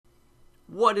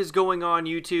What is going on,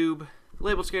 YouTube?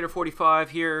 Label Skater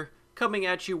 45 here, coming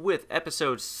at you with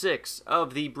episode 6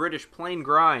 of the British Plane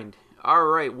Grind.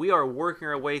 Alright, we are working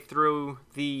our way through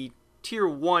the Tier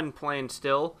 1 plane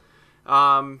still.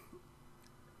 As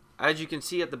you can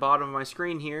see at the bottom of my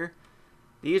screen here,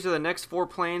 these are the next 4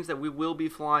 planes that we will be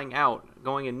flying out,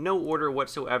 going in no order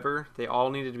whatsoever. They all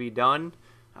needed to be done.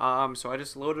 So I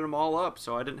just loaded them all up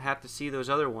so I didn't have to see those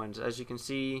other ones. As you can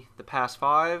see, the past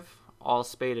 5, all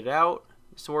spaded out.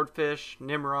 Swordfish,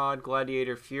 Nimrod,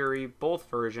 Gladiator, Fury, both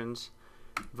versions.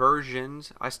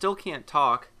 I still can't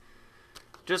talk.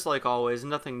 Just like always,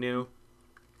 nothing new.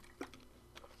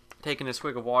 Taking a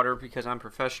swig of water because I'm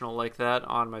professional like that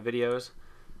on my videos.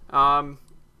 I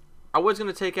was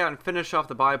going to take out and finish off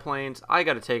the biplanes. I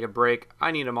got to take a break.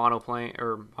 I need a monowing?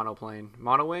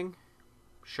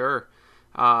 Sure.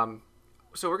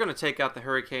 So we're going to take out the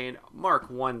Hurricane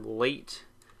Mk1 late.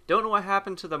 Don't know what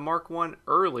happened to the Mk1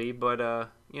 early, but,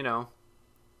 you know,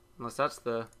 unless that's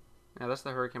the, yeah, that's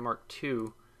the Hurricane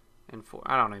Mk2 and 4.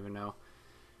 I don't even know.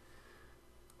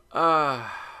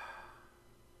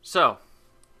 So,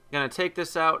 gonna take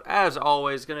this out. As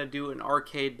always, gonna do an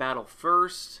arcade battle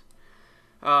first.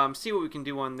 See what we can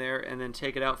do on there, and then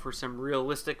take it out for some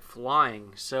realistic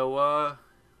flying. So,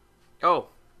 oh,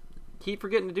 keep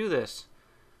forgetting to do this.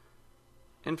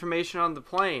 Information on the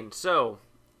plane. So,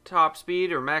 top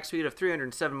speed or max speed of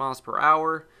 307 miles per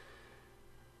hour.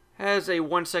 Has a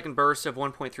 1 second burst of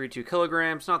 1.32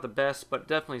 kilograms. Not the best, but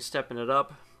definitely stepping it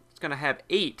up. It's going to have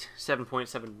 8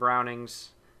 7.7 Brownings.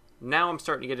 Now I'm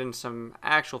starting to get in some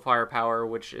actual firepower,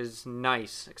 which is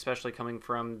nice, especially coming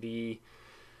from the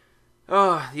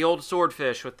old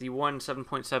Swordfish with the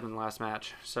 7.7 last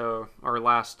match. So, or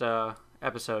last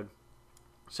episode.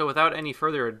 So without any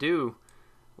further ado,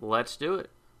 let's do it.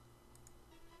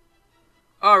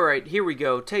 Alright, here we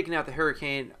go. Taking out the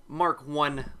Hurricane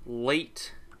Mk1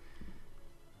 late.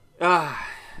 This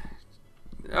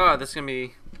is going to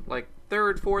be like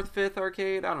 3rd, 4th, 5th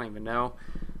arcade. I don't even know.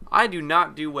 I do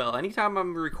not do well. Anytime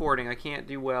I'm recording, I can't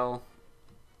do well.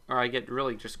 Or I get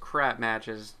really just crap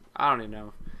matches. I don't even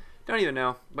know. Don't even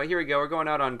know. But here we go. We're going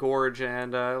out on Gorge,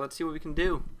 and let's see what we can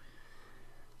do.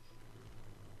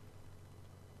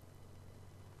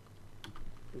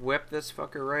 Whip this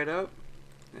fucker right up.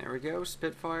 There we go,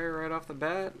 Spitfire right off the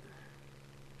bat.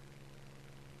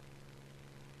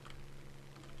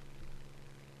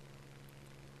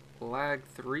 Lag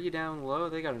 3 down low.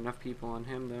 They got enough people on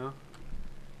him though.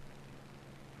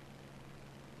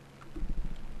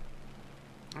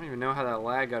 I don't even know how that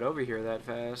lag got over here that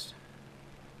fast.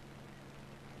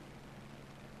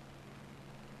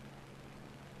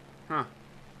 Huh.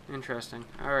 Interesting.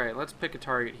 Alright, let's pick a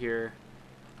target here.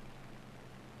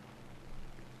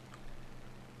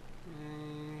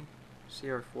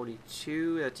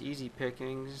 CR42, that's easy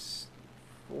pickings.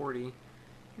 40. You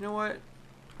know what?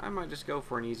 I might just go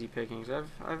for an easy pickings. I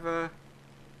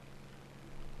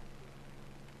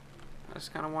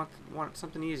just kind of want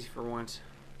something easy for once.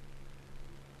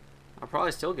 I'll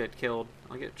probably still get killed.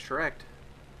 I'll get Shreked.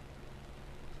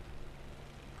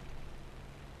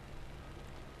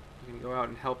 I'm gonna go out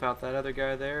and help out that other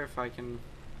guy there if I can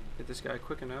get this guy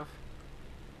quick enough.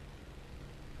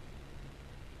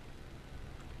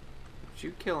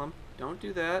 You kill him. Don't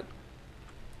do that.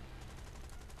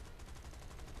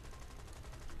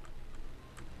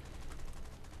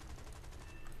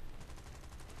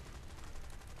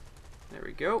 There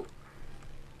we go.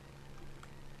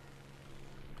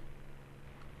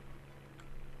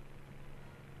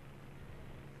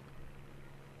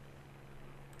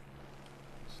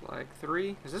 It's lag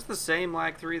 3. Is this the same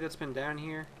lag 3 that's been down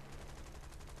here?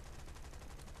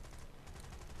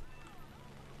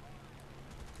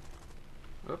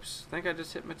 Oops, I think I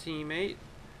just hit my teammate.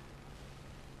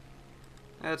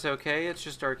 That's okay, it's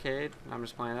just arcade. I'm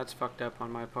just playing, that's fucked up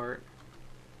on my part.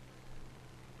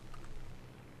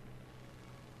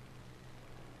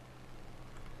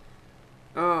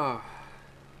 Oh.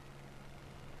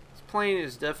 This plane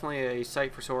is definitely a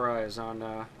sight for sore eyes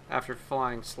on after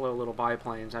flying slow little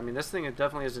biplanes. I mean, this thing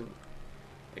definitely isn't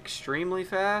extremely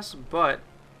fast, but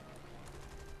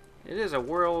it is a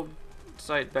world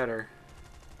sight better.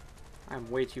 I'm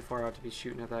way too far out to be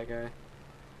shooting at that guy.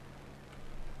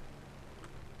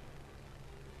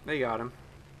 They got him.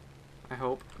 I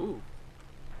hope. Ooh.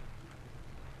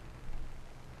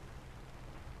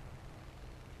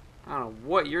 I don't know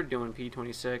what you're doing,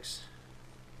 P-26.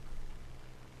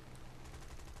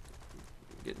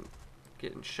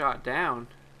 Getting shot down.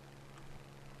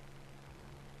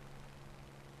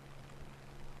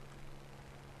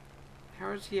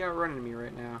 How is he outrunning me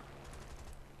right now?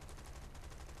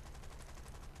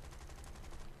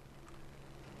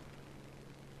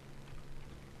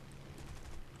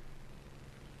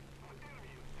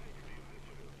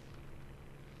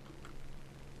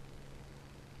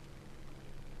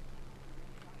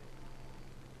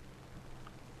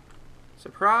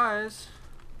 Surprise!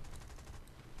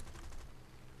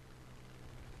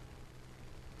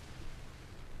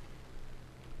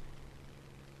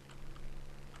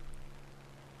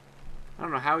 I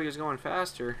don't know how he was going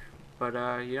faster, but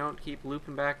you don't keep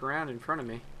looping back around in front of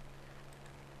me.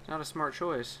 It's not a smart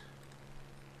choice.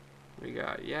 We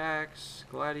got Yaks,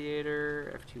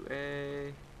 Gladiator, F2A.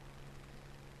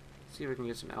 Let's see if we can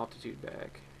get some altitude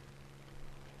back.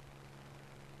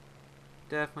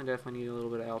 Definitely need a little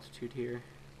bit of altitude here.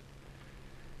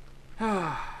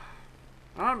 Not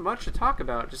much to talk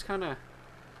about, just kind of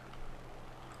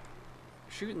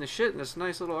shooting the shit in this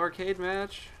nice little arcade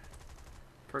match.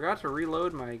 Forgot to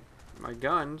reload my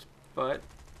guns, but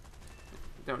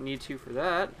don't need to for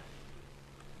that.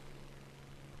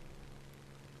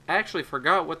 I actually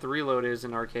forgot what the reload is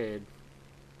in arcade.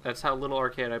 That's how little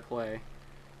arcade I play.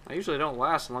 I usually don't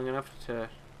last long enough to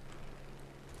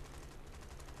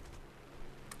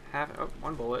have... Oh,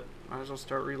 one bullet. Might as well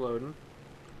start reloading.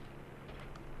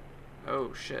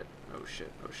 Oh shit. Oh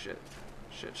shit. Oh shit.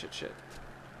 Shit.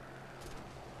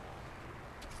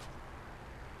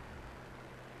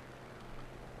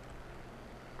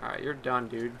 Alright, you're done,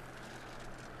 dude.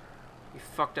 You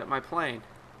fucked up my plane.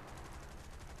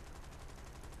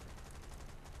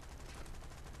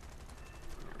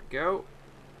 There we go.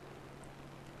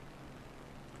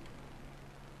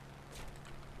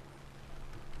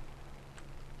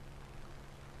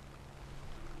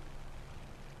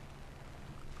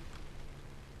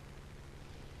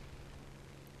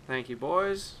 Thank you,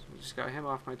 boys. Just got him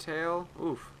off my tail.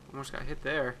 Oof, almost got hit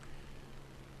there.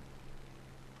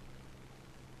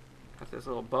 Got this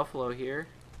little buffalo here.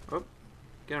 Oh,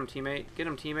 get him, teammate. Get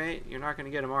him, teammate. You're not going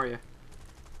to get him, are you?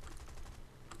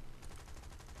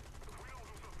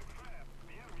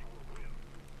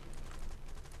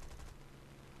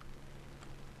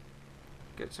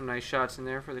 Get some nice shots in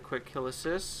there for the quick kill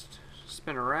assist.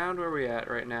 Spin around. Where are we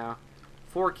at right now?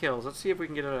 4 kills. Let's see if we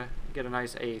can get a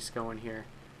nice ace going here.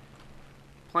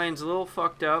 Plane's a little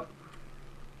fucked up,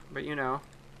 but you know,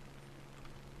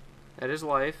 that is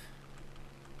life.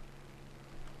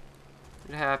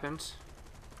 It happens.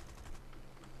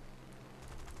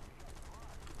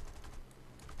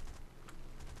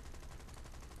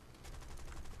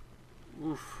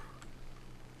 Oof.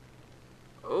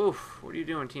 Oof. What are you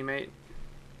doing, teammate?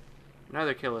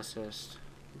 Another kill assist.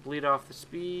 Bleed off the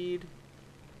speed.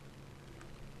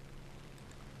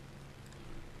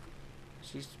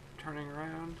 He's turning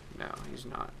around? No, he's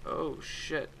not. Oh,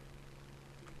 shit.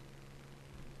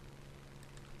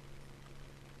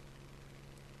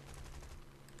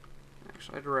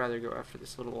 Actually, I'd rather go after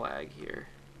this little lag here.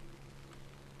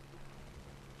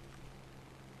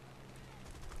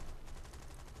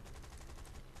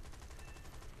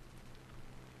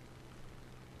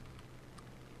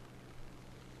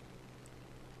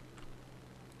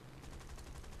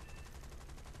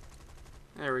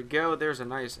 There we go. There's a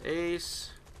nice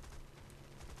ace.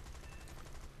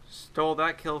 Stole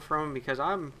that kill from him because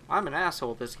I'm an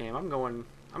asshole at this game. I'm going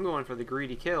for the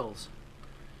greedy kills.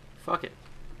 Fuck it.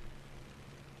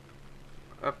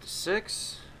 Up to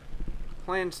 6.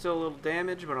 Plane's still a little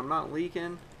damaged, but I'm not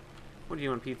leaking. What are you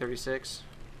doing, P-36?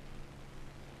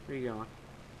 Where are you going?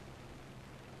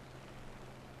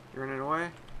 You running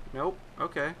away? Nope.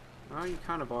 Okay. Well, you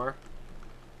kind of are.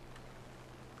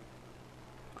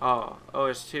 Oh,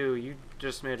 OS2, you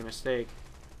just made a mistake.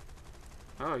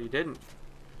 Oh, you didn't.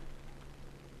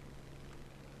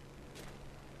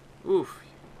 Oof.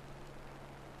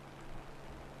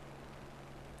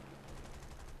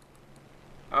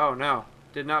 Oh no,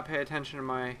 did not pay attention to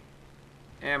my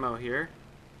ammo here.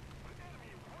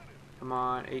 Come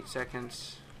on, 8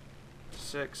 seconds.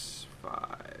 6,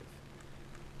 5,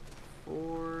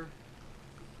 4,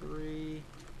 3.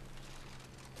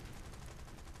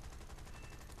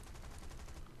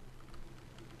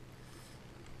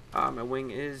 My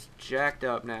wing is jacked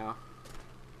up now.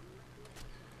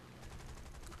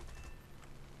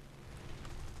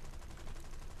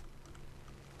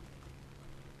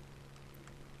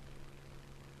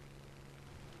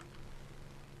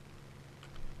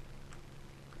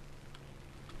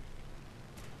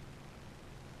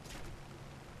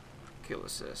 Kill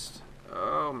assist.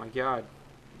 Oh my god.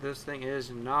 This thing is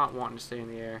not wanting to stay in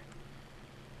the air.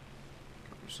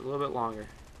 Just a little bit longer.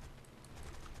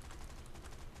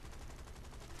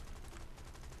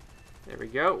 There we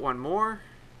go. One more.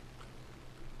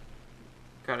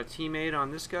 Got a teammate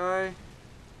on this guy.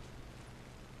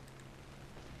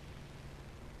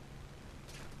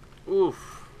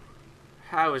 Oof.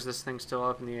 How is this thing still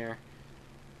up in the air?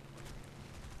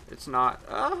 It's not.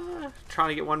 Trying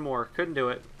to get one more. Couldn't do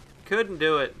it. Couldn't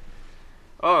do it.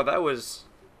 Oh, that was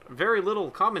very little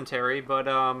commentary, but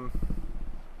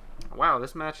wow,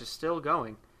 this match is still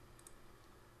going.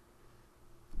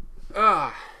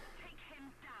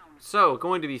 So,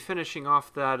 going to be finishing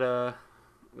off that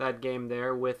that game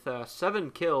there with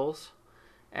 7 kills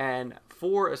and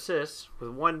 4 assists with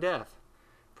 1 death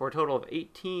for a total of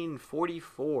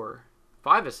 1844.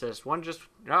 5 assists. One just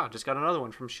got another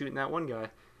one from shooting that one guy.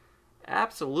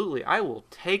 Absolutely, I will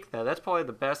take that. That's probably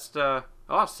the best.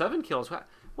 7 kills.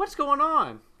 What's going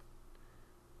on?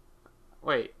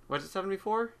 Wait, was it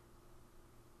 74?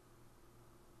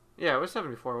 Yeah, it was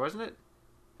 74, wasn't it?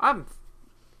 I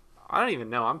don't even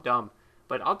know. I'm dumb.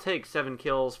 But I'll take 7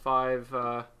 kills, 5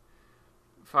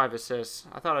 assists.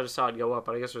 I thought I just saw it go up,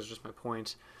 but I guess it was just my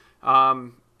points.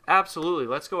 Absolutely.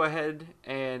 Let's go ahead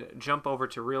and jump over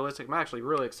to realistic. I'm actually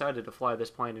really excited to fly this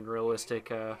plane in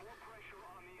realistic,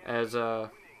 as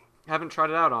haven't tried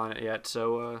it out on it yet.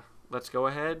 So let's go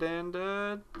ahead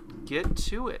and get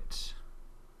to it.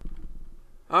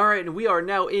 Alright, and we are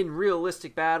now in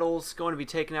realistic battles. Going to be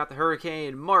taking out the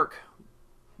Hurricane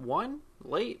Mk1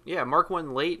 late? Yeah,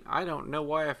 Mk1 late. I don't know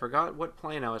why I forgot what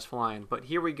plane I was flying, but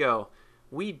here we go.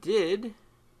 We did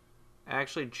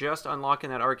actually just unlock in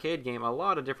that arcade game a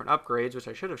lot of different upgrades, which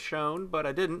I should have shown, but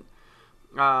I didn't.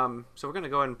 So we're going to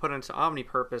go ahead and put into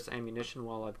omni-purpose ammunition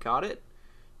while I've got it.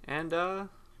 And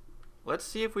let's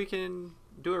see if we can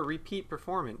do a repeat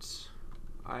performance.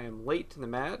 I am late to the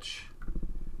match.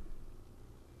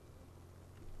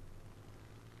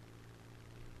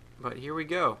 But here we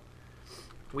go.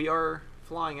 We are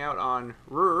flying out on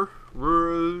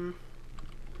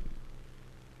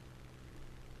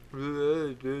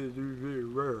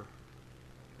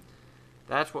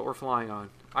That's what we're flying on.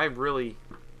 I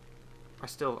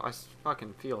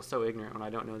fucking feel so ignorant when I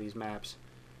don't know these maps.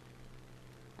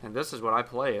 And this is what I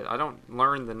play it. I don't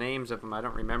learn the names of them. I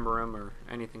don't remember them or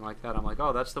anything like that. I'm like,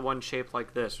 oh, that's the one shaped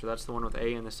like this, or that's the one with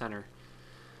A in the center.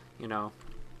 You know.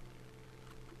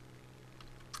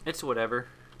 It's whatever.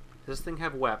 Does this thing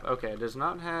have WEP? Okay, it does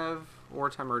not have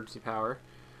wartime emergency power.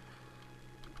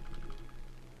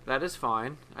 That is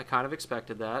fine. I kind of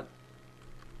expected that.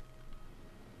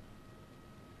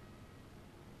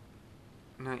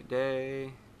 Night,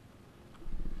 day.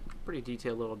 Pretty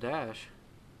detailed little dash.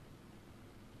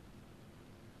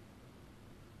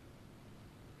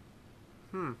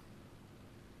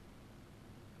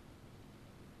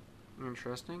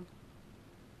 Interesting.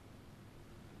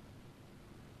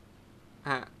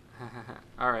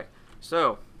 Alright,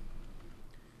 so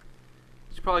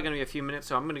it's probably going to be a few minutes,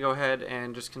 so I'm going to go ahead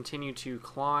and just continue to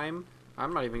climb.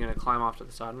 I'm not even going to climb off to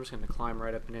the side. I'm just going to climb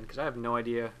right up and in because I have no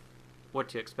idea what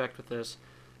to expect with this.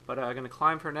 But I'm going to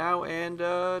climb for now and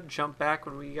jump back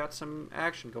when we got some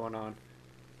action going on.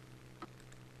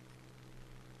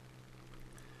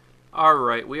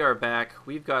 Alright, we are back.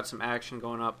 We've got some action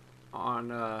going up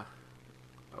on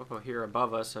over here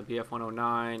above us, a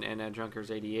BF-109 and a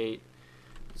Junkers 88.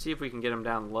 Let's see if we can get them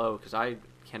down low, because I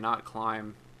cannot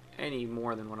climb any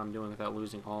more than what I'm doing without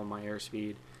losing all of my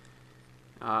airspeed.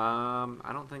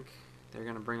 I don't think they're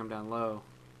going to bring them down low.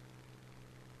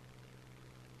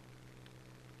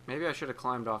 Maybe I should have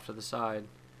climbed off to the side.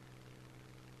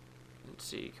 Let's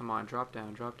see. Come on, drop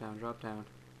down, drop down, drop down.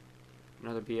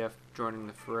 Another BF joining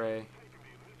the fray.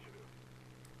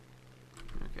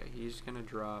 Okay, he's going to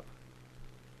drop.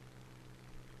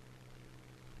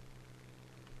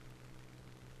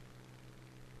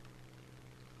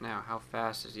 Now, how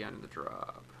fast is he on the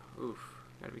drop? Oof.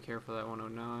 Gotta be careful of that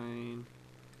 109.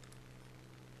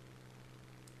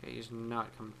 Okay, he's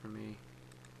not coming for me.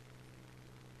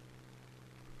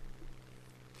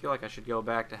 I feel like I should go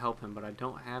back to help him, but I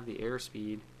don't have the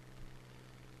airspeed.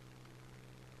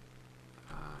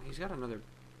 He's got another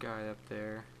guy up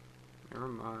there. Never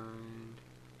mind.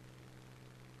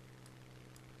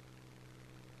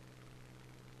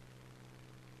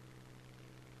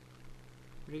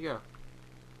 Where'd he go?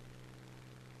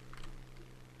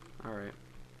 Alright.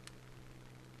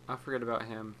 I'll forget about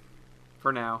him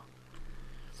for now.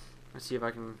 Let's see if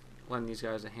I can lend these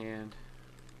guys a hand.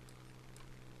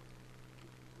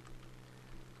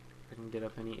 If I can get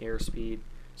up any airspeed.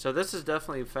 So this is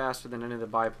definitely faster than any of the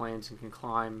biplanes and can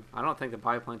climb. I don't think the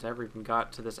biplanes ever even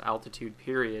got to this altitude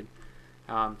period.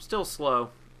 Still slow.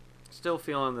 Still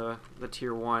feeling the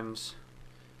tier 1s.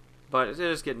 But it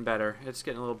is getting better. It's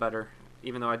getting a little better.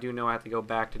 Even though I do know I have to go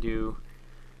back to do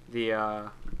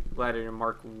the Gladiator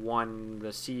Mk1,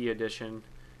 the C edition,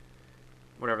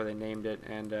 whatever they named it,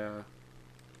 and I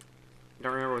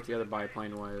don't remember what the other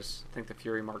biplane was. I think the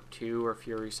Fury Mk2 or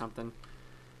Fury something.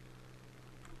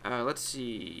 Let's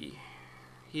see.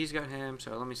 He's got him,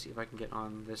 so let me see if I can get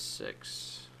on this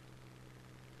 6.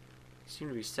 seem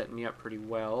to be setting me up pretty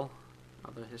well.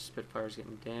 Although his Spitfire's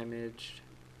getting damaged.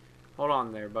 Hold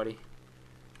on there, buddy.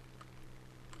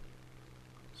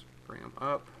 Let's bring him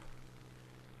up.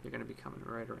 You're going to be coming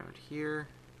right around here.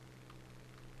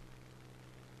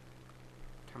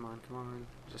 Come on, come on.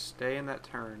 Just stay in that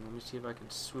turn. Let me see if I can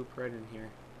swoop right in here.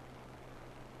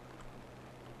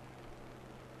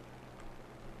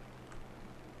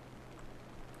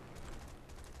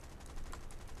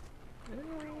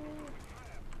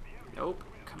 Nope.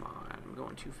 Come on. I'm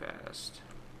going too fast.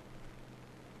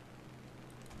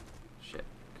 Shit.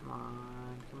 Come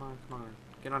on. Come on. Come on.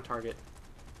 Get on target.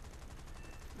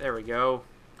 There we go.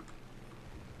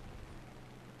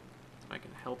 I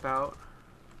can help out.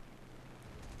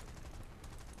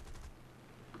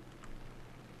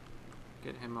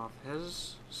 Get him off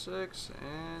his 6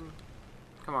 and...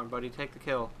 Come on, buddy. Take the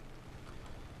kill.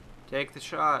 Take the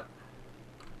shot.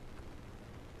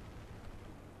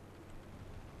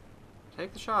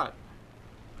 Take the shot.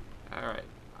 Alright.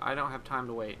 I don't have time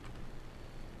to wait.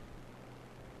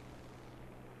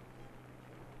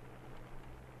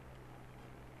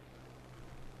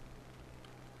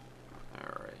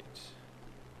 Alright.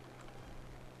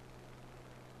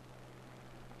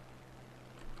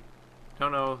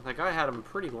 Don't know. That guy had him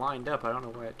pretty lined up. I don't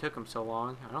know why it took him so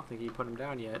long. I don't think he put him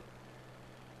down yet.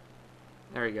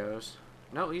 There he goes.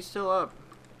 No, he's still up.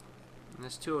 And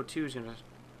this 202 is going to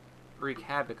wreak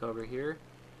havoc over here.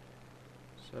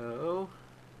 So...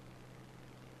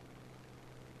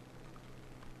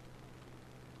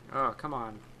 Oh, come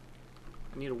on.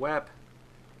 I need a wep.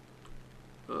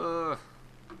 Ugh.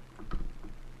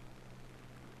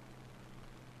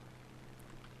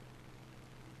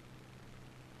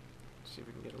 See if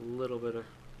we can get a little bit of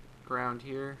ground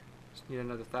here. Just need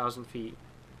another 1,000 feet.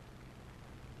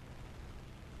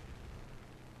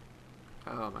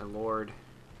 Oh my lord.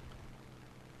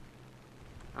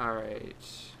 Alright.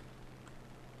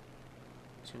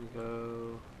 It's gonna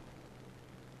go...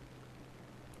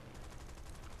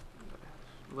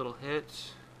 A little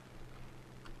hit.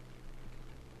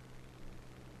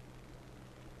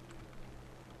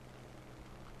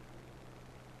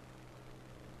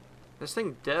 This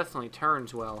thing definitely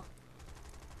turns well.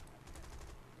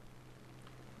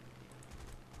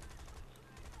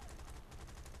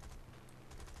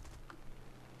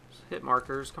 Just hit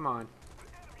markers, come on.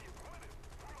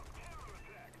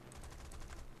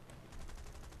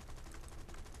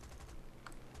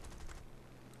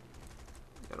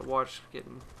 Gotta watch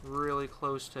getting really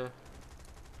close to...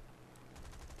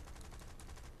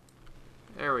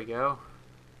 There we go.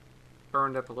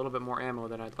 Burned up a little bit more ammo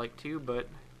than I'd like to, but...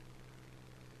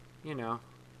 You know,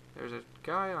 there's a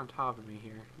guy on top of me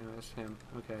here. No, that's him.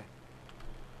 Okay.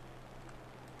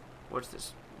 What's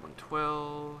this?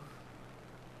 112.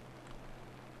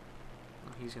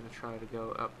 Oh, he's gonna try to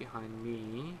go up behind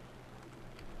me.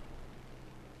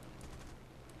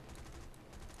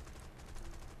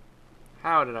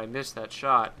 How did I miss that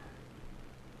shot?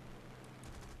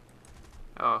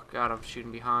 Oh god, I'm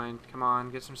shooting behind. Come on,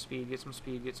 get some speed, get some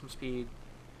speed, get some speed.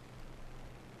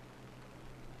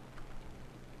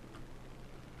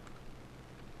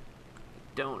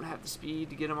 Don't have the speed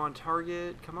to get him on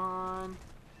target. Come on.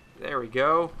 There we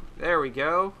go. There we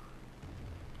go.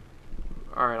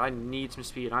 Alright, I need some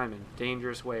speed. I'm in a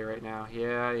dangerous way right now.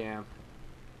 Yeah, I am.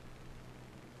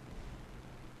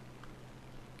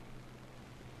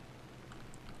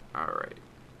 Alright.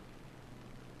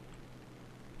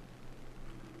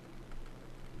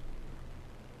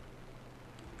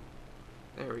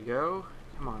 There we go.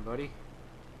 Come on, buddy.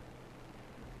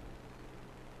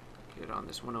 Get on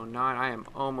this 109. I am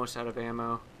almost out of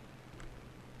ammo.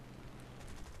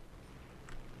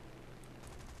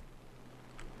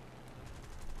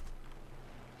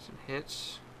 Some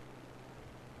hits.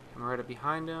 I'm right up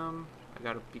behind him. I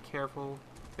gotta be careful.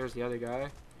 There's the other guy.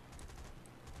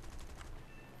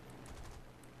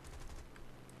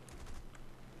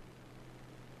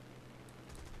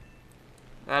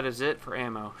 That is it for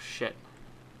ammo. Shit.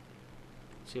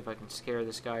 See if I can scare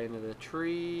this guy into the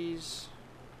trees.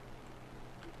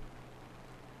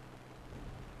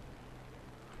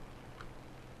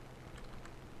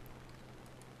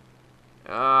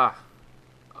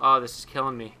 Oh, this is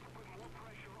killing me.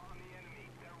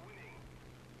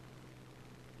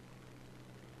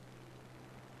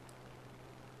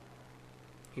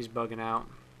 He's bugging out.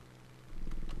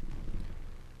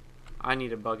 I need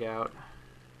to bug out.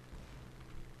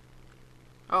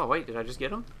 Oh, wait, did I just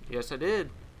get him? Yes, I did.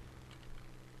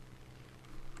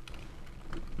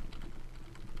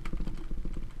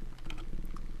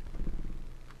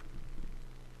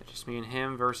 It's just me and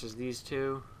him versus these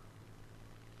two.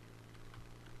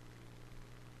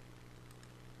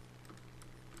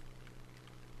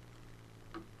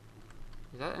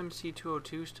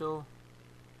 MC202 still?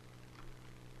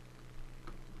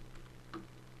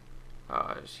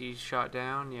 Is he shot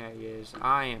down? Yeah, he is.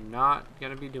 I am not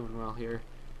gonna be doing well here.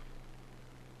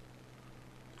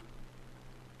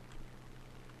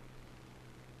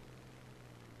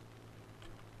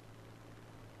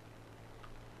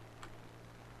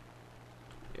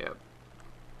 Yep.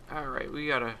 Alright, we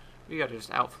gotta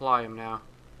just outfly him now.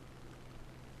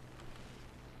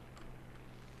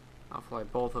 Outfly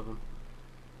both of them.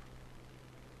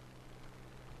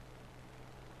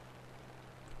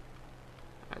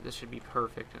 Alright, this should be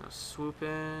perfect. Now swoop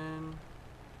in.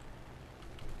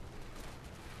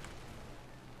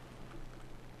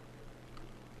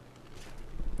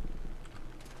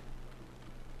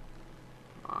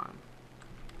 Come on.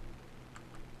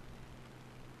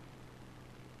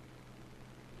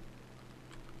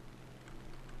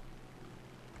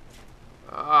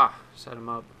 Ah, set him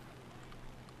up.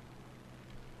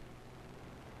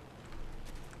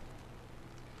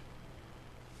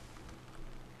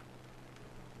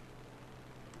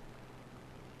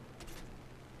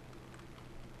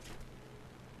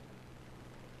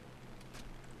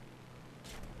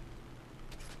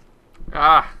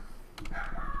 Ah.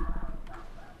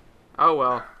 Oh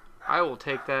well. I will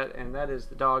take that, and that is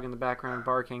the dog in the background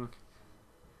barking.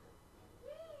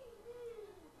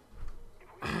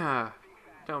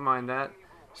 Don't mind that.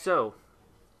 So,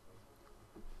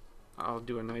 I'll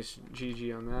do a nice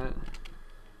GG on that.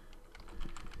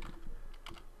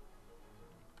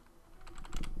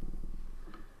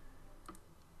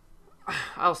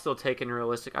 I'll still take it in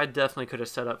realistic. I definitely could have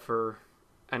set up for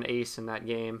an ace in that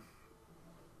game,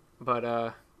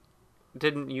 but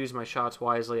didn't use my shots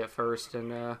wisely at first,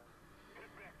 and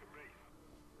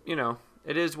you know,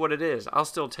 it is what it is. I'll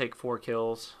still take 4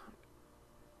 kills.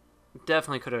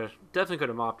 Definitely could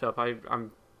have mopped up.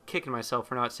 I'm kicking myself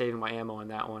for not saving my ammo in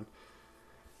that one.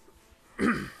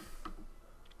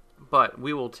 But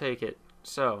we will take it.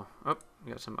 So, oh,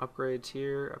 we got some upgrades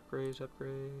here. Upgrades.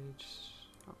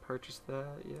 I'll purchase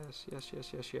that.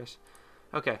 Yes.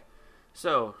 Okay.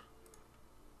 So,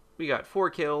 we got 4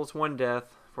 kills, 1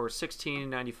 death for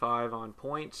 1695 on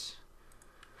points.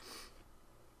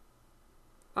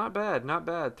 Not bad, not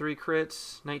bad. 3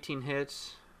 crits, 19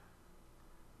 hits.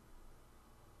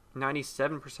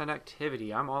 97%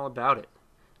 activity. I'm all about it.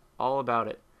 All about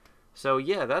it. So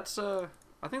yeah, that's I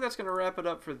think that's gonna wrap it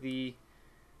up for the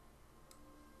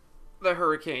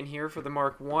Hurricane here for the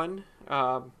Mark 1.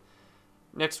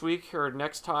 Next week or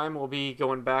next time we'll be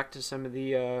going back to some of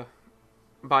the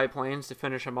biplanes to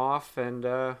finish them off,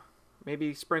 and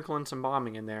maybe sprinkling some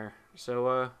bombing in there.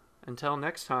 So until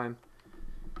next time,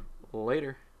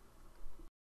 later.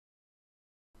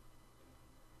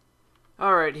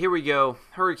 Alright, here we go.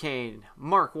 Hurricane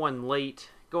Mark 1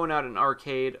 late. Going out in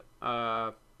arcade.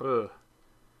 Yeah,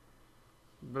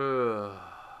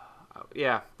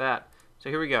 that. So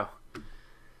here we go.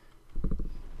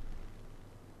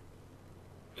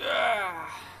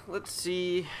 Let's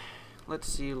see.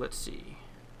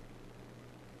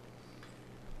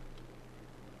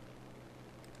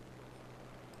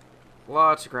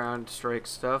 Lots of ground strike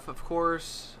stuff, of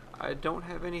course. I don't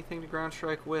have anything to ground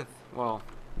strike with. Well,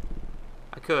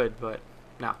 I could, but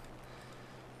no.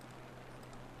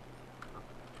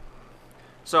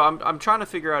 So I'm trying to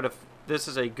figure out if this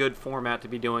is a good format to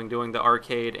be doing the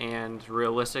arcade and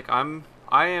realistic.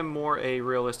 I am more a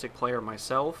realistic player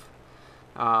myself.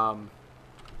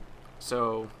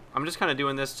 So I'm just kind of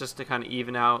doing this just to kind of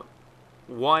even out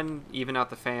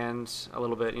the fans a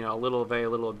little bit, you know, a little of A, a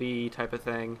little of B type of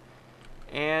thing.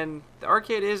 And the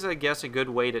arcade is, I guess, a good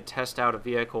way to test out a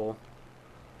vehicle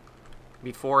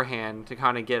beforehand to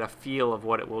kind of get a feel of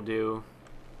what it will do.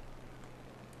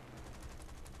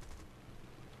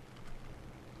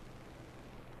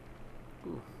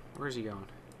 Ooh, where's he going?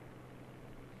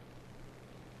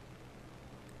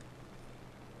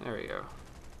 There we go.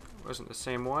 Wasn't the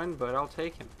same one, but I'll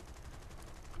take him.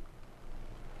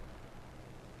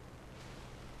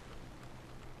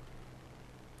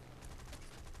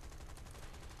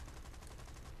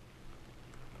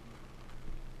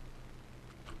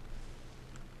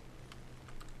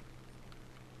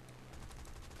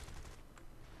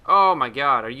 Oh my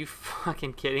god, are you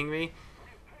fucking kidding me?